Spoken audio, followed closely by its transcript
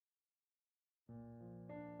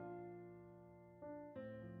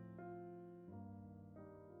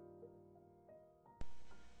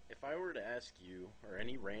If I were to ask you, or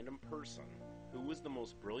any random person, who was the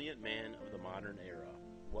most brilliant man of the modern era,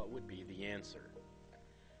 what would be the answer?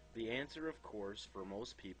 The answer, of course, for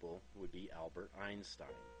most people would be Albert Einstein.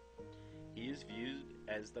 He is viewed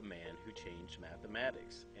as the man who changed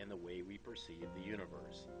mathematics and the way we perceive the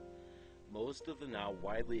universe. Most of the now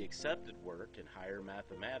widely accepted work in higher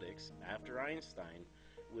mathematics after Einstein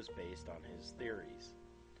was based on his theories.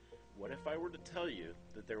 What if I were to tell you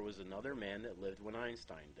that there was another man that lived when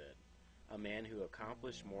Einstein did? A man who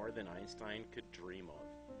accomplished more than Einstein could dream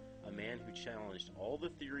of. A man who challenged all the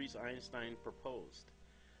theories Einstein proposed.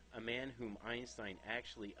 A man whom Einstein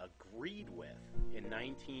actually agreed with in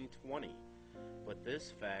 1920. But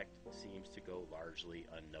this fact seems to go largely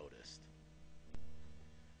unnoticed.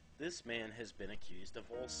 This man has been accused of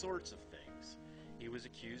all sorts of things. He was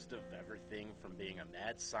accused of everything from being a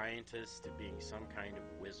mad scientist to being some kind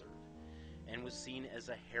of wizard, and was seen as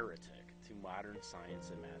a heretic to modern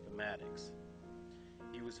science and mathematics.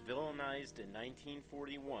 He was villainized in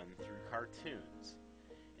 1941 through cartoons.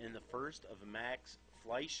 In the first of Max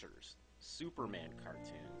Fleischer's Superman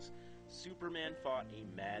cartoons, Superman fought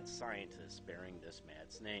a mad scientist bearing this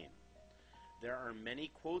man's name. There are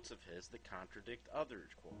many quotes of his that contradict other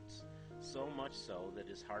quotes, so much so that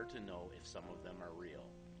it is hard to know if some of them are real.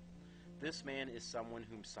 This man is someone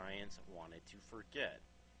whom science wanted to forget,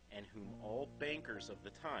 and whom all bankers of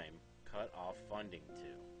the time cut off funding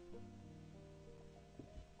to.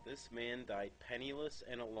 This man died penniless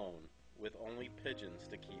and alone, with only pigeons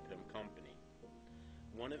to keep him company.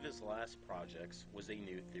 One of his last projects was a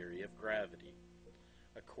new theory of gravity.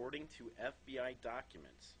 According to FBI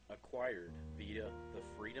documents acquired via the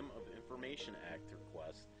Freedom of Information Act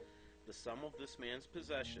request, the sum of this man's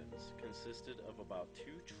possessions consisted of about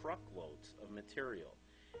 2 truckloads of material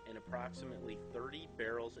and approximately 30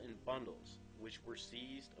 barrels and bundles, which were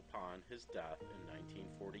seized upon his death in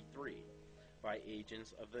 1943 by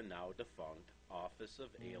agents of the now defunct Office of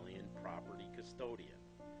Alien Property Custodian.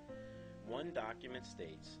 One document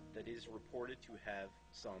states that he is reported to have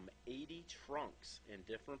some 80 trunks in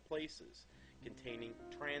different places containing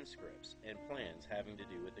transcripts and plans having to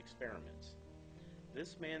do with experiments.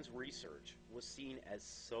 This man's research was seen as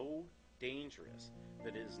so dangerous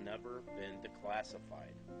that it has never been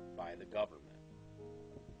declassified by the government.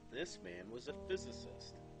 This man was a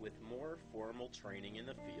physicist with more formal training in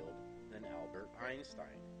the field than Albert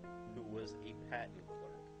Einstein, who was a patent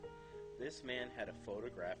clerk. This man had a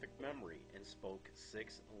photographic memory and spoke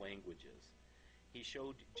 6 languages. He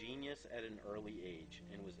showed genius at an early age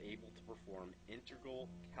and was able to perform integral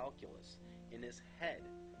calculus in his head,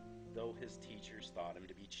 though his teachers thought him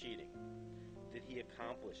to be cheating. Did he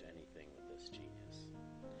accomplish anything with this genius?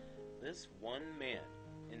 This one man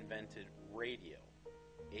invented radio,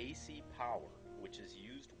 AC power, which is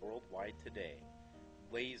used worldwide today,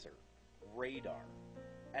 laser, radar,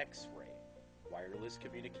 X-ray, wireless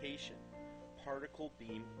communication, particle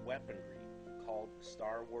beam weaponry called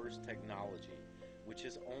Star Wars technology, which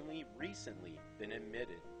has only recently been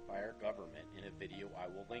admitted by our government in a video I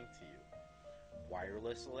will link to you.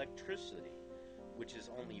 Wireless electricity, which has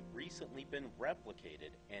only recently been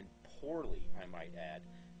replicated, and poorly, I might add,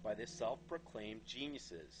 by the self-proclaimed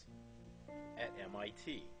geniuses at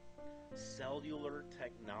MIT. Cellular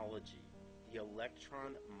technology, the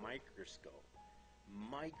electron microscope,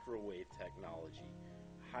 microwave technology,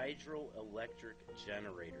 hydroelectric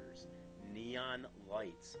generators, neon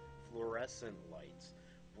lights, fluorescent lights,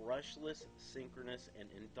 brushless synchronous and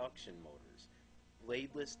induction motors,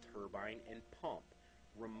 bladeless turbine and pump,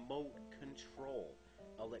 remote control,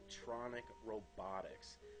 electronic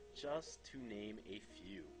robotics, just to name a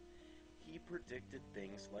few. He predicted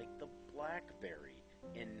things like the BlackBerry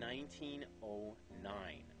in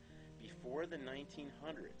 1909. Before the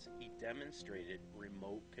 1900s, he demonstrated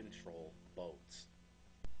remote control boats.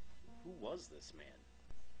 Who was this man?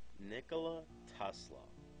 Nikola Tesla.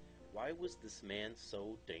 Why was this man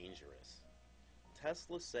so dangerous?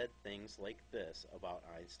 Tesla said things like this about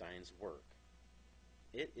Einstein's work.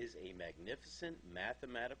 It is a magnificent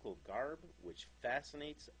mathematical garb which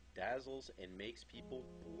fascinates, dazzles, and makes people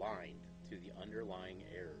blind to the underlying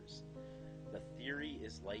errors. The theory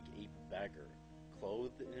is like a beggar,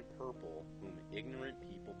 clothed in purple, whom ignorant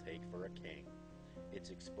people take for a king. Its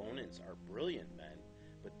exponents are brilliant men,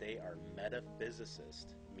 but they are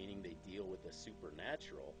metaphysicists, meaning they deal with the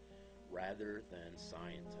supernatural, rather than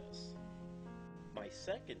scientists. My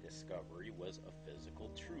second discovery was a physical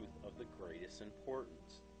truth of the greatest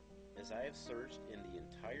importance. As I have searched in the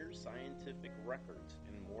entire scientific records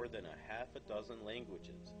in more than a half a dozen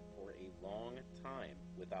languages for a long time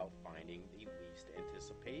without finding the least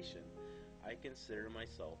anticipation, I consider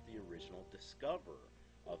myself the original discoverer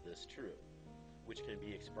of this truth, which can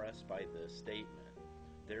be expressed by this statement: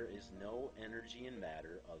 there is no energy in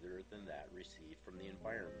matter other than that received from the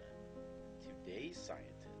environment. Today's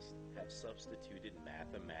scientists have substituted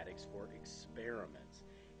mathematics for experiments,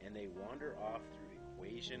 and they wander off through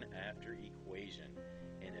equation after equation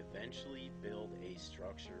and eventually build a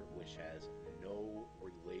structure which has no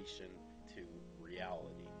relation to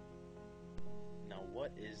reality. Now,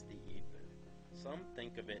 what is the ether? Some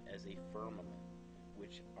think of it as a firmament,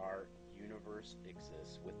 which our universe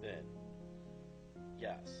exists within.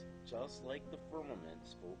 Yes, just like the firmament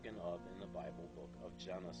spoken of in the Bible book of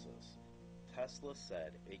Genesis. Tesla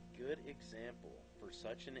said a good example for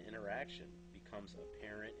such an interaction becomes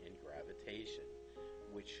apparent in gravitation,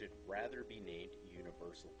 which should rather be named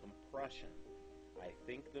universal compression. I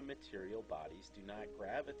think the material bodies do not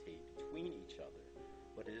gravitate between each other,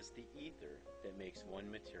 but it is the ether that makes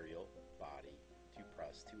one material body to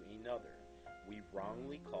press to another. We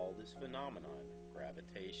wrongly call this phenomenon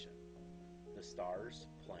gravitation. The stars,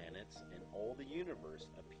 planets, and all the universe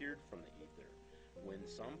appeared from the ether, when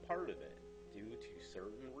some part of it, due to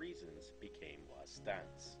certain reasons, became less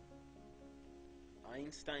dense.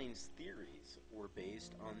 Einstein's theories were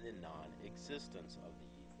based on the non-existence of the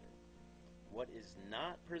ether. What is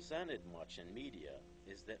not presented much in media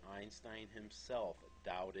is that Einstein himself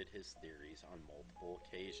doubted his theories on multiple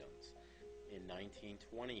occasions. In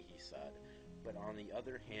 1920 he said, but on the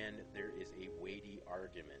other hand, there is a weighty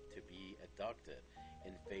argument to be adduced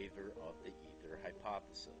in favor of the ether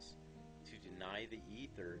hypothesis. To deny the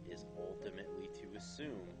ether is ultimately to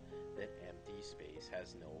assume that empty space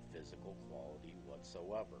has no physical quality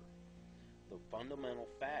whatsoever. The fundamental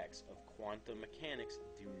facts of quantum mechanics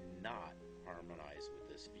do not harmonize with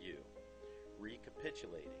this view.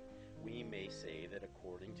 Recapitulating, we may say that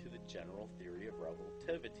according to the general theory of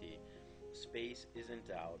relativity, space is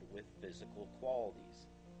endowed with physical qualities.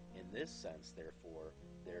 In this sense, therefore,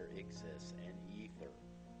 there exists an ether.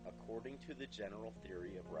 According to the general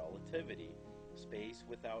theory of relativity, space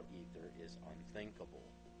without ether is unthinkable.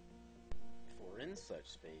 For in such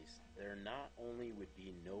space, there not only would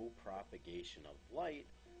be no propagation of light,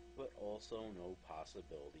 but also no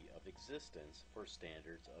possibility of existence for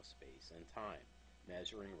standards of space and time,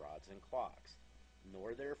 measuring rods and clocks,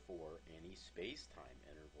 nor therefore any space-time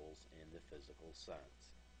intervals in the physical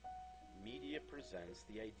sense. Media presents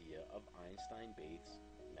the idea of Einstein-based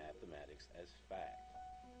mathematics as fact.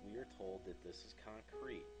 We are told that this is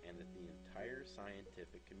concrete and that the entire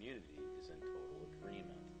scientific community is in total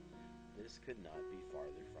agreement. This could not be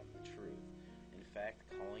farther from the truth. In fact,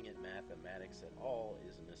 calling it mathematics at all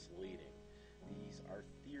is misleading. These are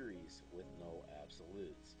theories with no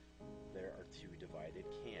absolutes. There are two divided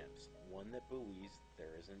camps, one that believes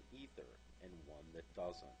there is an ether and one that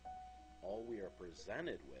doesn't. All we are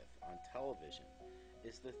presented with on television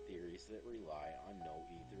is the theories that rely on no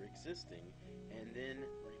ether existing and then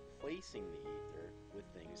replacing the ether with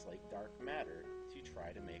things like dark matter to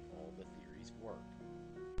try to make all the theories work.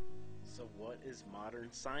 So what is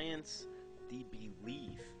modern science? The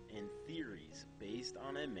belief in theories based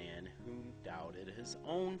on a man who doubted his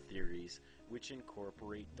own theories, which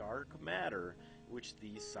incorporate dark matter, which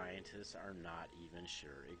these scientists are not even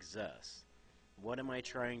sure exists. What am I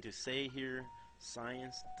trying to say here?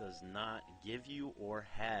 Science does not give you or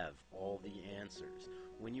have all the answers.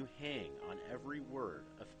 When you hang on every word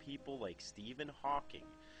of people like Stephen Hawking,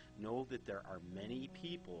 know that there are many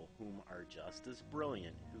people whom are just as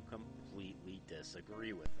brilliant who completely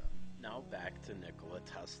disagree with them. Now back to Nikola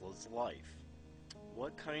Tesla's life.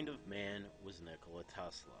 What kind of man was Nikola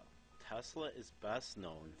Tesla? Tesla is best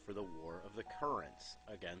known for the War of the Currents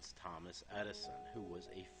against Thomas Edison, who was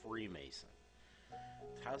a Freemason.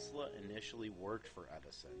 Tesla initially worked for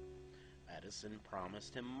Edison. Edison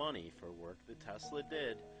promised him money for work that Tesla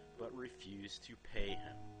did, but refused to pay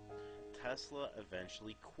him. Tesla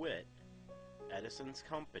eventually quit Edison's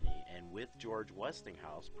company and with George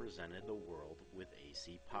Westinghouse presented the world with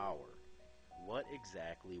AC power. What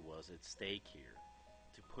exactly was at stake here?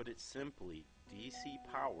 To put it simply, DC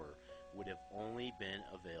power would have only been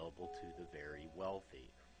available to the very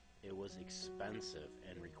wealthy. It was expensive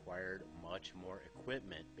and required much more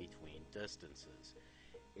equipment between distances.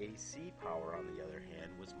 AC power, on the other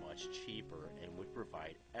hand, was much cheaper and would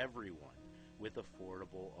provide everyone with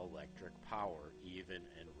affordable electric power, even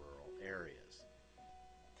in rural areas.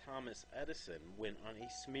 Thomas Edison went on a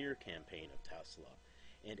smear campaign of Tesla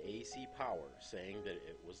and AC power, saying that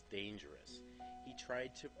it was dangerous. He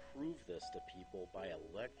tried to prove this to people by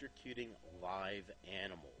electrocuting live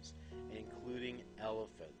animals, including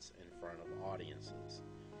elephants, in front of audiences.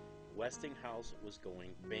 Westinghouse was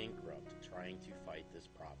going bankrupt trying to fight this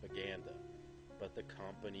propaganda. but the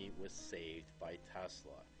company was saved by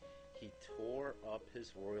Tesla. He tore up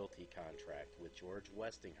his royalty contract with George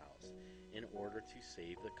Westinghouse in order to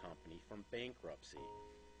save the company from bankruptcy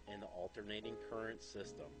and the alternating current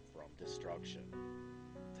system from destruction.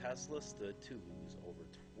 Tesla stood to lose over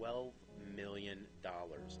 $12 million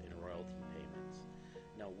in royalty payments.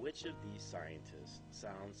 Now, which of these scientists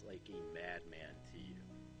sounds like a madman to you?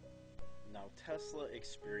 Now, Tesla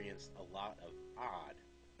experienced a lot of odd,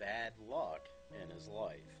 bad luck in his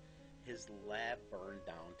life. His lab burned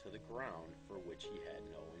down to the ground, for which he had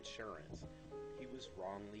no insurance. He was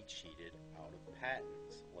wrongly cheated out of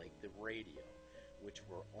patents, like the radio, which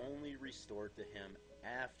were only restored to him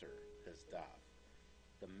after his death.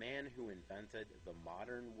 The man who invented the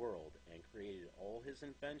modern world and created all his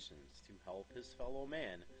inventions to help his fellow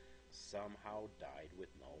man somehow died with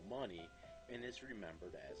no money and is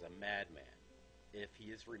remembered as a madman, if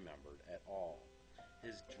he is remembered at all.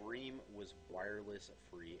 His dream was wireless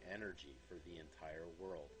free energy for the entire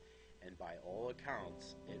world, and by all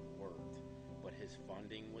accounts it worked, but his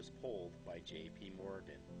funding was pulled by J.P.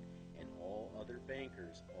 Morgan, and all other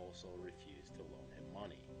bankers also refused to loan him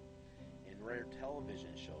money. In rare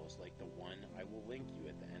television shows like the one I will link you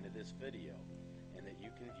at the end of this video, and that you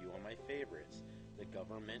can view on my favorites, the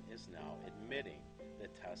government is now admitting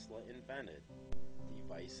that Tesla invented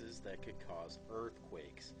devices that could cause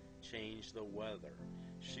earthquakes, change the weather,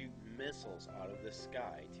 shoot missiles out of the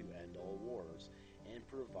sky to end all wars, and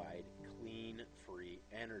provide clean, free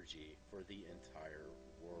energy for the entire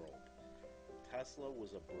world. Tesla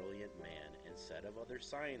was a brilliant man and said of other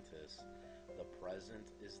scientists, "The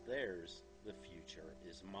present is theirs, the future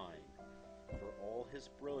is mine." For all his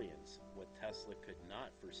brilliance, what Tesla could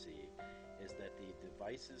not foresee is that the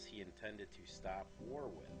devices he intended to stop war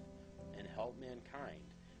with and help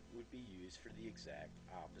mankind would be used for the exact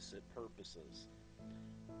opposite purposes.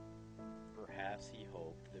 Perhaps he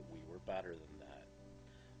hoped that we were better than that.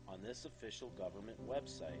 On this official government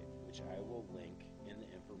website, which I will link in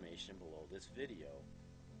the information below this video,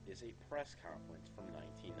 is a press conference from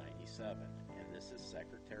 1997, and this is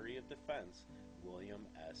Secretary of Defense William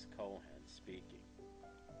S. Cohen speaking.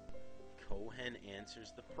 Cohen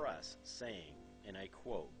answers the press saying, and I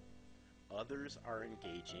quote, "Others are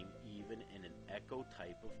engaging even in an echo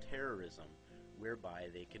type of terrorism whereby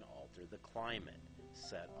they can alter the climate,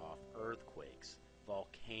 set off earthquakes,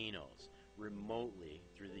 volcanoes, remotely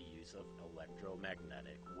through the use of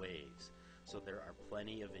electromagnetic waves. So there are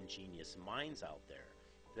plenty of ingenious minds out there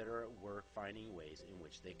that are at work finding ways in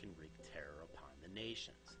which they can wreak terror upon the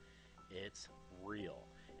nations. It's real,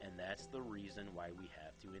 and that's the reason why we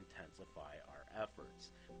have to intensify our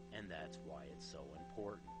efforts, and that's why it's so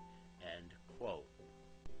important." End quote.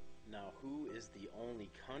 Now, who is the only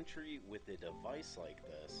country with a device like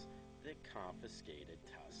this that confiscated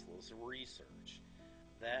Tesla's research?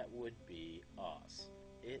 That would be us.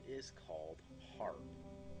 It is called HARP.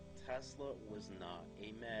 Tesla was not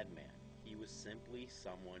a madman. He was simply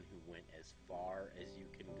someone who went as far as you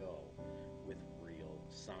can go with real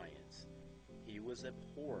science. He was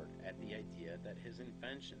abhorred at the idea that his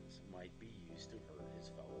inventions might be used to hurt his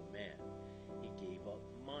fellow man. He gave up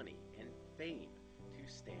money and fame to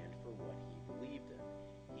stand for what he believed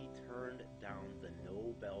in. He turned down the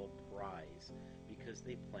Nobel Prize because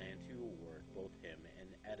they planned to award both him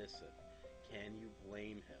and Edison. Can you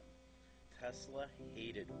blame him? Tesla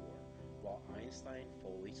hated war, while Einstein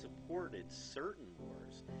fully supported certain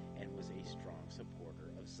wars and was a strong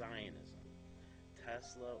supporter of Zionism.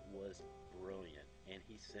 Tesla was brilliant, and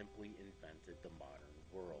he simply invented the modern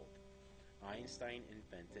world. Einstein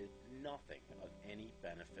invented nothing of any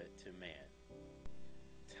benefit to man.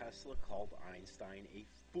 Tesla called Einstein a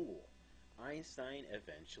fool. Einstein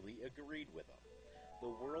eventually agreed with him. The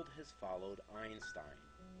world has followed Einstein.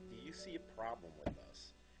 Do you see a problem with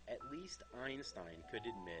this? At least Einstein could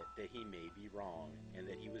admit that he may be wrong and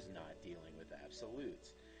that he was not dealing with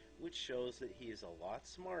absolutes, which shows that he is a lot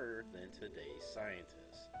smarter than today's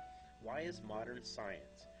scientists. Why is modern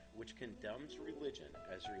science, which condemns religion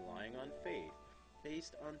as relying on faith,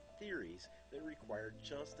 based on theories that require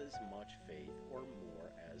just as much faith or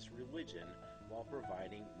more as religion, while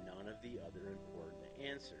providing none of the other important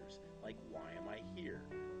answers, like why am I here,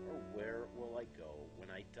 or where will I go when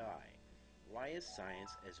I die? Why is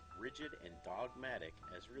science as rigid and dogmatic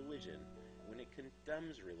as religion when it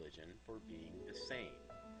condemns religion for being the same?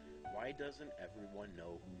 Why doesn't everyone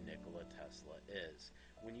know who Nikola Tesla is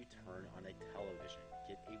when you turn on a television,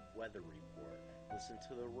 get a weather report, listen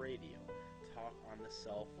to the radio, talk on the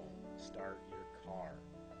cell phone, start your car?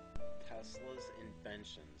 Tesla's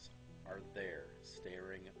inventions are there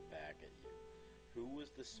staring back at you. Who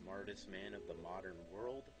was the smartest man of the modern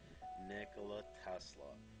world? Nikola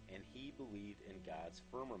Tesla, and he believed in God's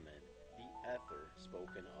firmament, the ether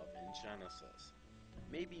spoken of in Genesis.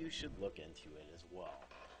 Maybe you should look into it as well.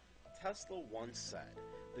 Tesla once said,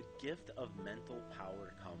 "The gift of mental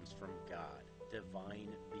power comes from God,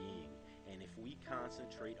 divine being, and if we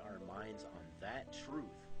concentrate our minds on that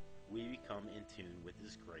truth, we become in tune with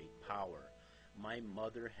His great power. My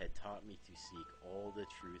mother had taught me to seek all the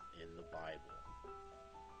truth in the Bible."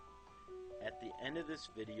 At the end of this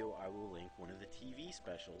video, I will link one of the TV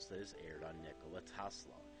specials that is aired on Nikola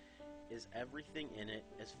Tesla. Is everything in it,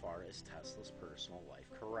 as far as Tesla's personal life,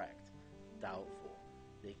 correct? Doubtful.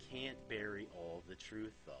 They can't bury all of the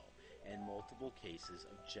truth, though, and multiple cases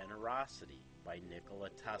of generosity by Nikola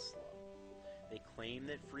Tesla. They claim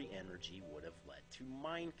that free energy would have led to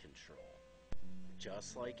mind control.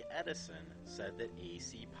 Just like Edison said that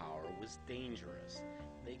AC power was dangerous,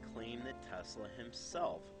 they claim that Tesla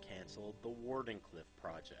himself canceled the Wardenclyffe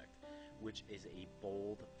project, which is a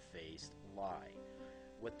bold-faced lie.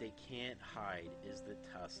 What they can't hide is that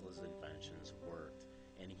Tesla's inventions worked,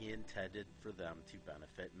 and he intended for them to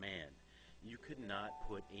benefit man. You could not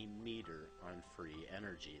put a meter on free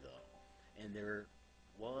energy, though, and there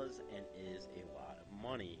was and is a lot of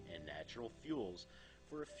money in natural fuels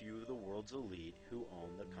for a few of the world's elite who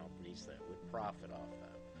own the companies that would profit off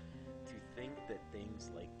them. To think that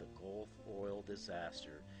things like the Gulf oil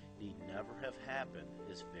disaster need never have happened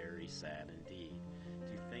is very sad indeed.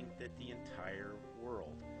 To think that the entire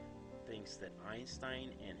world thinks that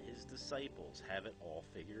Einstein and his disciples have it all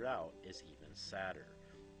figured out is even sadder.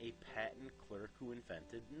 A patent clerk who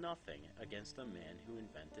invented nothing against a man who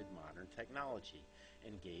invented modern technology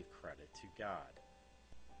and gave credit to God.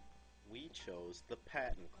 We chose the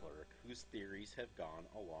patent clerk whose theories have gone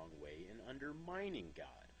a long way in undermining God.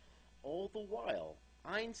 All the while,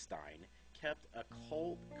 Einstein kept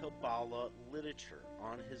occult Kabbalah literature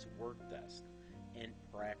on his work desk and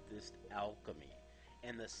practiced alchemy,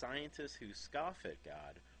 and the scientists who scoff at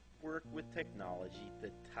God work with technology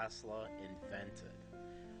that Tesla invented.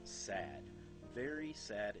 Sad, very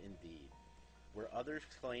sad indeed. Where others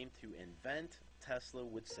claim to invent, Tesla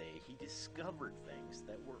would say he discovered things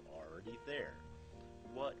that were already there.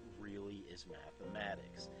 What really is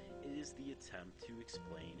mathematics? It is the attempt to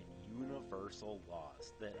explain universal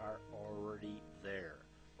laws that are already there.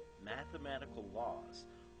 Mathematical laws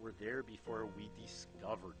were there before we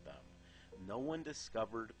discovered them. No one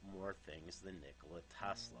discovered more things than Nikola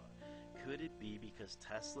Tesla. Could it be because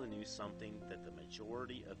Tesla knew something that the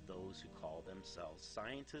majority of those who call themselves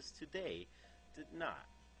scientists today did not?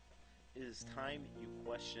 It is time you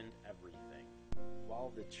questioned everything.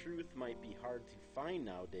 While the truth might be hard to find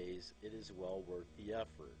nowadays, it is well worth the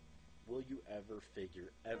effort. Will you ever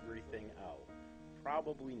figure everything out?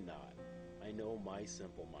 Probably not. I know my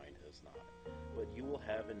simple mind has not. But you will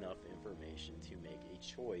have enough information to make a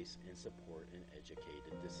choice and support an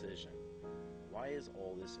educated decision. Why is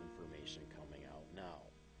all this information coming out now?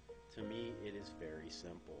 To me, it is very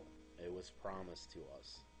simple. It was promised to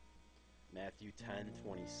us. Matthew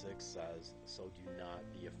 10:26 says, "So do not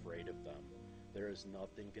be afraid of them. There is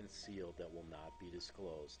nothing concealed that will not be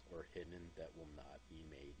disclosed, or hidden that will not be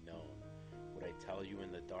made known. What I tell you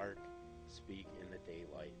in the dark, speak in the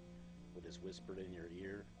daylight. What is whispered in your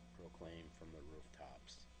ear, proclaim from the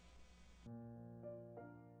rooftops."